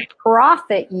one can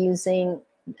profit using,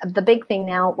 the big thing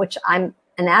now, which I'm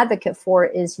an advocate for,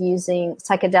 is using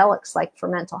psychedelics like for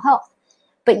mental health.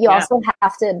 But you also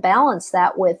have to balance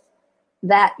that with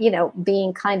that,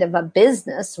 being kind of a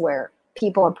business where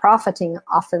people are profiting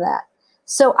off of that.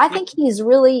 So I think he's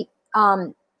really,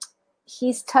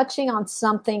 he's touching on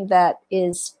something that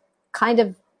is kind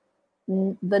of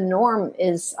the norm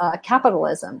is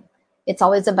capitalism. It's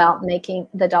always about making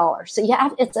the dollar. So you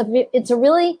have you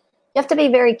have to be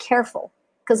very careful,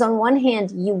 because on one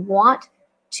hand, you want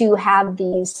to have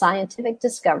these scientific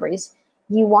discoveries.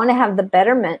 You want to have the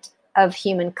betterment of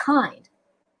humankind,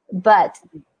 but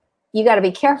you got to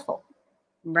be careful.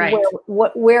 Right.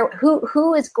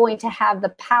 Who is going to have the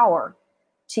power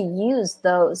to use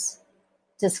those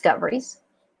discoveries,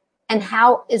 and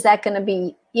how is that going to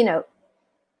be,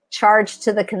 charged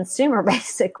to the consumer,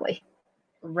 basically?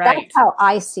 Right. That's how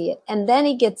I see it. And then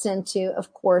he gets into,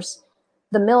 of course,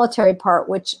 the military part,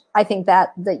 which I think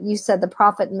that you said, the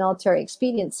profit and military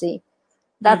expediency,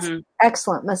 that's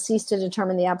excellent. Must cease to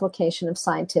determine the application of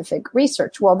scientific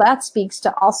research. Well, that speaks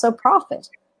to also profit.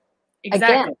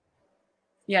 Exactly. Again.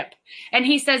 Yep. And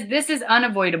he says this is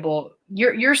unavoidable.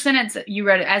 Your sentence you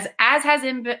read, as has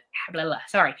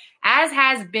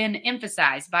been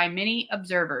emphasized by many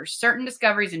observers, certain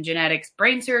discoveries in genetics,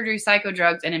 brain surgery,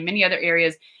 psychodrugs, and in many other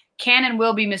areas can and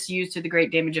will be misused to the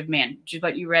great damage of man, which is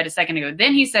what you read a second ago.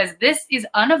 Then he says this is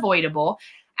unavoidable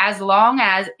as long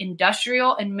as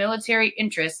industrial and military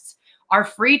interests are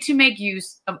free to make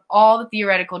use of all the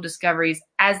theoretical discoveries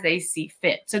as they see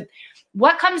fit. So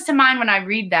what comes to mind when I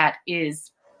read that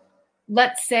is,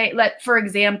 for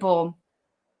example,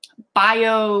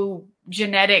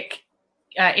 biogenetic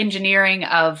engineering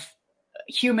of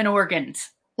human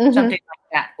organs, something like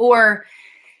that. Or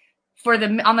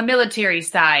on the military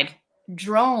side,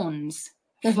 drones,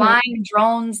 flying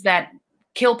drones that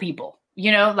kill people,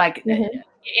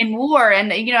 in war.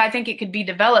 And, I think it could be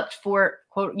developed for,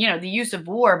 quote, the use of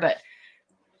war. But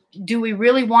do we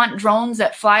really want drones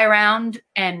that fly around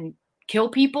and kill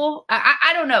people?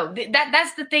 I don't know.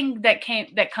 That's the thing that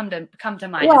come to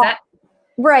mind. Well, is that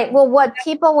right? Well, what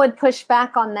people would push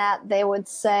back on that, they would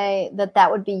say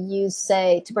that would be used,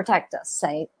 say, to protect us.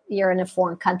 Say you're in a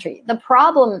foreign country. The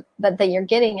problem that you're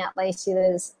getting at, Lacey,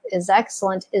 that is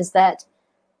excellent, is that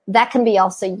can be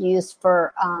also used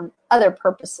for other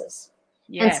purposes.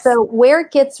 Yes. And so where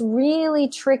it gets really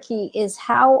tricky is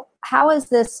how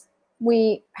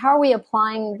are we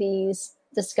applying these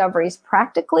discoveries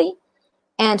practically?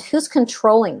 And who's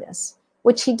controlling this?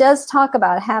 Which he does talk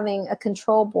about, having a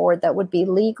control board that would be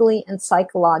legally and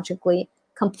psychologically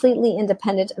completely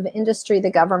independent of industry,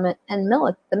 the government, and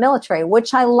the military,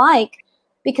 which I like,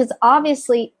 because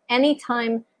obviously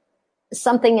anytime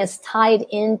something is tied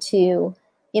into,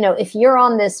 if you're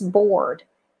on this board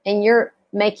and you're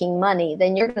making money,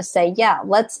 then you're going to say, yeah,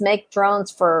 let's make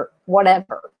drones for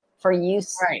whatever, for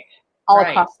use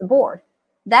across the board.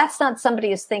 That's not somebody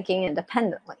who's thinking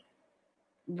independently.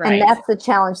 Right. And that's the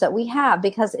challenge that we have,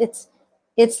 because it's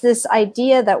this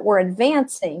idea that we're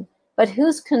advancing, but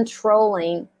who's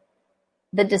controlling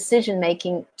the decision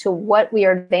making to what we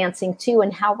are advancing to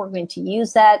and how we're going to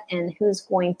use that, and who's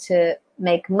going to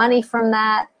make money from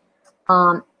that?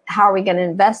 How are we going to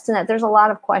invest in that? There's a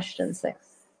lot of questions there.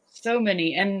 So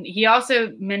many. And he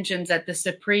also mentions that the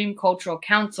Supreme Cultural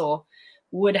Council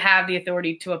would have the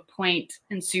authority to appoint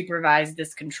and supervise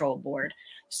this control board.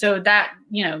 So that,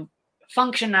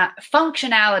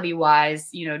 functionality wise,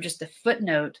 just a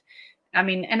footnote. I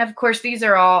mean, and of course, these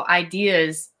are all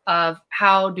ideas of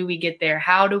how do we get there?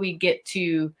 How do we get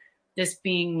to this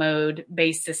being mode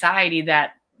based society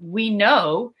that we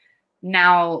know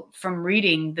now from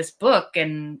reading this book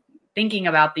and thinking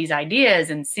about these ideas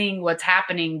and seeing what's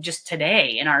happening just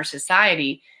today in our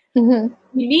society? Mm-hmm.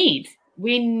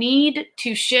 We need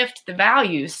to shift the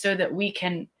values so that we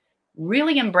can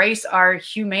really embrace our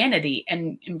humanity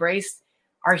and embrace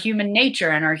our human nature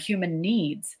and our human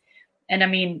needs. And I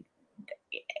mean,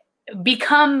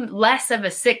 become less of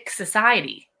a sick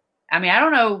society. I mean, I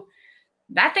don't know.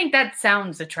 I think that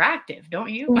sounds attractive, don't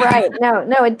you? Right.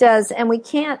 No, it does. And we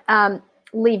can't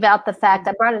leave out the fact,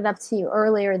 I brought it up to you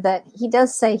earlier, that he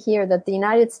does say here that the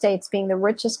United States, being the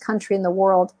richest country in the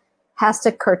world, has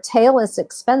to curtail its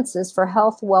expenses for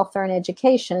health, welfare, and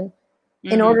education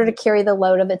in order to carry the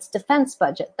load of its defense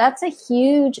budget. That's a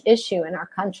huge issue in our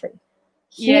country.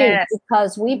 Huge,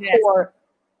 because we pour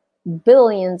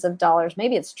billions of dollars,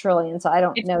 maybe it's trillions, I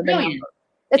don't know the number.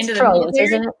 It's trillions,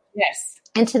 isn't it? Yes.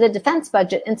 Into the defense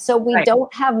budget. And so we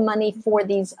don't have money for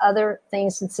these other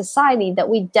things in society that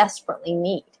we desperately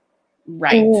need.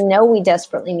 Right. And we know we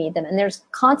desperately need them. And there's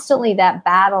constantly that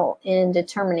battle in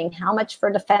determining how much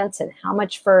for defense and how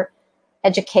much for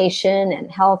education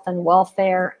and health and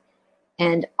welfare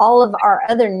and all of our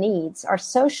other needs, our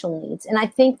social needs. And I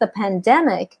think the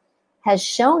pandemic has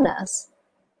shown us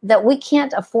that we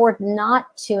can't afford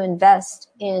not to invest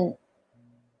in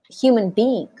human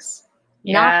beings,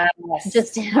 not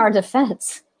just in our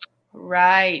defense.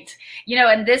 Right. You know,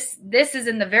 and this is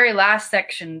in the very last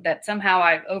section that somehow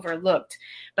I've overlooked.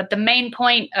 But the main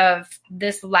point of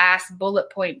this last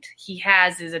bullet point he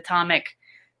has is atomic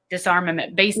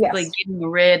disarmament, basically getting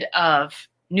rid of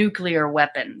nuclear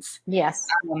weapons. Yes.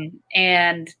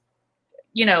 And,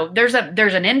 you know, there's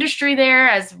an industry there,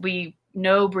 as we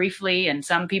know briefly, and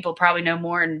some people probably know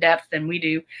more in depth than we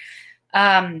do.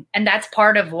 And that's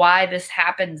part of why this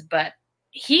happens. But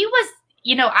he was,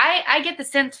 you know, I get the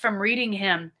sense from reading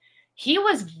him, he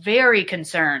was very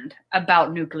concerned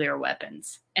about nuclear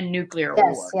weapons and nuclear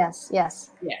war.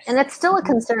 Yes. And it's still a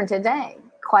concern today,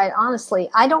 quite honestly.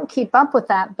 I don't keep up with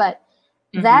that, but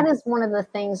that is one of the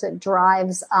things that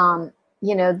drives,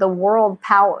 you know, the world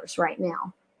powers right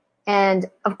now. And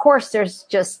of course, there's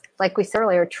just, like we said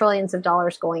earlier, trillions of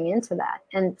dollars going into that.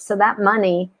 And so that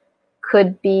money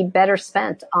could be better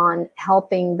spent on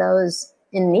helping those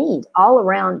in need all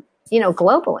around, you know,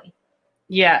 globally.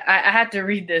 Yeah, I had to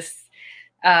read this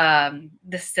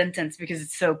sentence because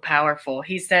it's so powerful.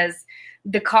 He says,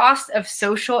 the cost of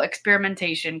social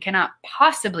experimentation cannot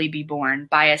possibly be borne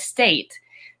by a state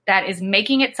that is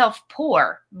making itself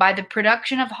poor by the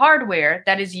production of hardware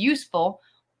that is useful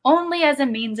only as a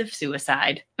means of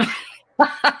suicide. Yeah,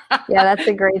 that's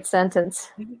a great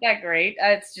sentence. Isn't that great?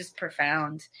 It's just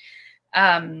profound.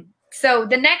 So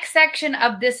the next section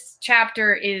of this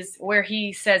chapter is where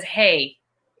he says, hey,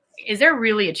 is there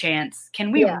really a chance?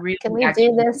 Can we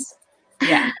do this?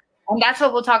 Yeah. And that's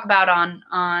what we'll talk about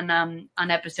on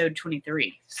episode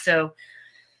 23. So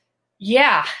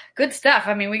yeah, good stuff.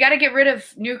 I mean, we got to get rid of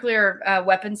nuclear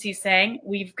weapons, he's saying.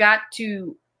 We've got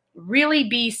to really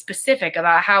be specific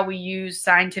about how we use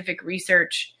scientific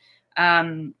research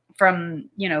from,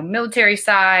 you know, military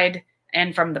side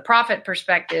and from the profit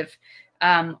perspective.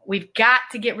 We've got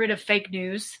to get rid of fake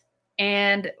news,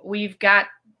 and we've got,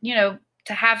 you know,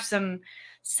 to have some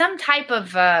type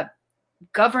of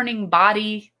governing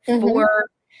body for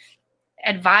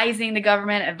advising the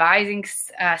government, advising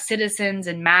citizens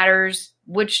in matters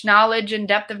which knowledge and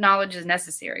depth of knowledge is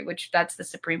necessary, which that's the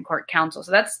Supreme Court Council.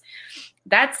 So that's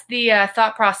the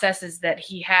thought processes that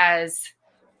he has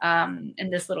in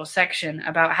this little section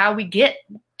about how we get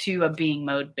to a being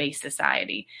mode based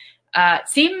society.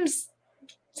 Seems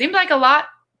like a lot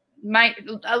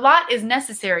is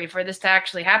necessary for this to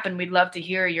actually happen. We'd love to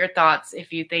hear your thoughts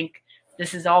if you think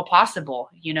this is all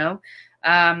possible, you know.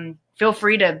 Feel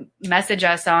free to message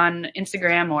us on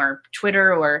Instagram or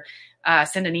Twitter, or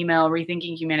send an email,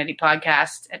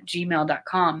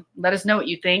 rethinkinghumanitypodcast@gmail.com. Let us know what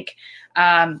you think.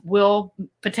 We'll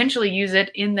potentially use it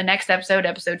in the next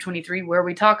episode 23, where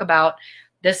we talk about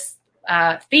this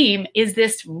theme. Is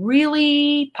this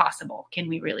really possible? Can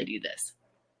we really do this?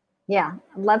 Yeah,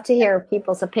 I'd love to hear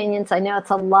people's opinions. I know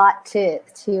it's a lot to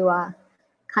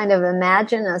kind of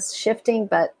imagine us shifting,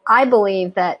 but I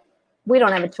believe that we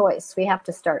don't have a choice. We have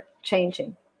to start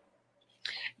changing.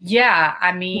 Yeah,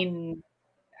 I mean,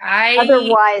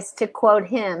 otherwise, to quote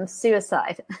him,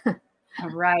 suicide.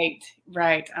 Right.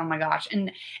 Oh my gosh,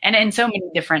 and so many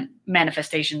different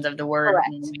manifestations of the word. Correct.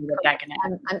 That can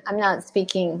happen. I'm not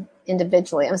speaking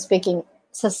individually. I'm speaking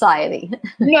society.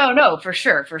 No, for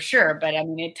sure. But I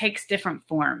mean, it takes different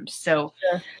forms. So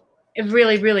it's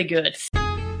really, really good.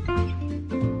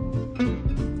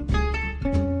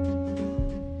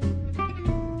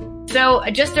 So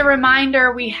just a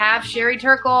reminder, we have Sherry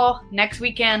Turkle next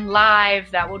weekend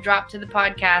live that will drop to the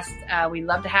podcast. We'd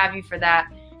love to have you for that.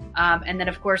 And then,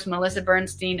 of course, Melissa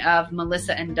Bernstein of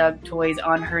Melissa and Doug Toys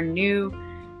on her new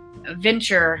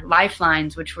venture,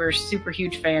 Lifelines, which we're super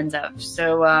huge fans of.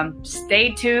 So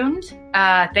stay tuned.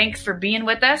 Thanks for being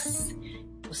with us.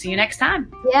 We'll see you next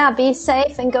time. Yeah, be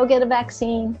safe and go get a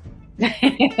vaccine.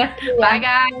 Bye,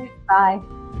 guys. Bye.